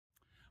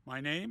My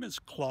name is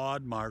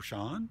Claude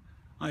Marchand.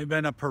 I've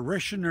been a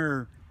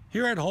parishioner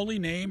here at Holy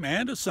Name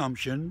and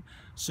Assumption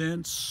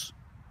since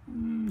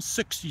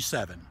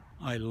 '67.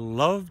 I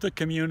love the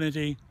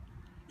community.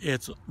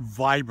 It's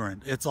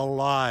vibrant, it's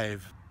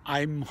alive.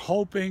 I'm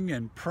hoping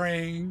and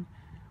praying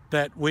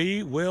that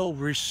we will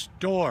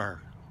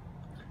restore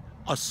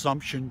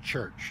Assumption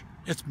Church.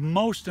 It's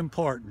most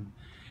important.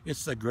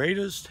 It's the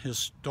greatest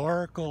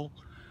historical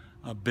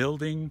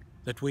building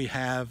that we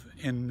have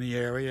in the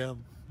area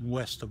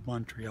west of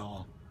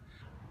Montreal.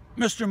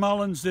 Mr.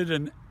 Mullins did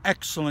an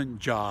excellent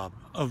job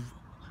of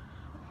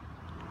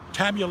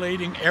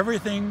tabulating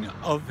everything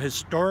of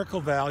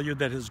historical value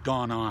that has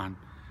gone on.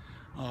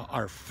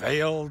 Our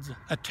failed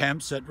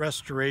attempts at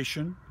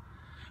restoration,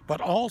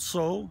 but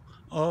also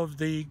of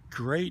the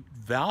great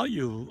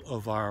value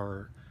of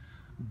our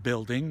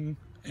building,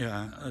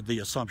 the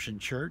Assumption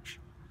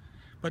Church,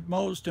 but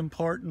most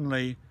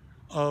importantly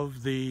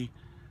of the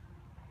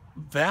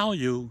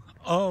value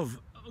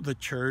of the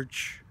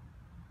church,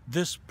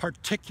 this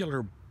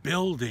particular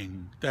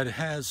building that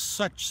has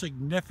such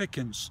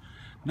significance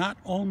not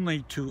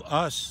only to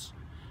us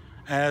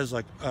as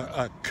a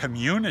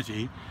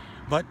community,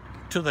 but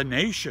to the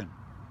nation.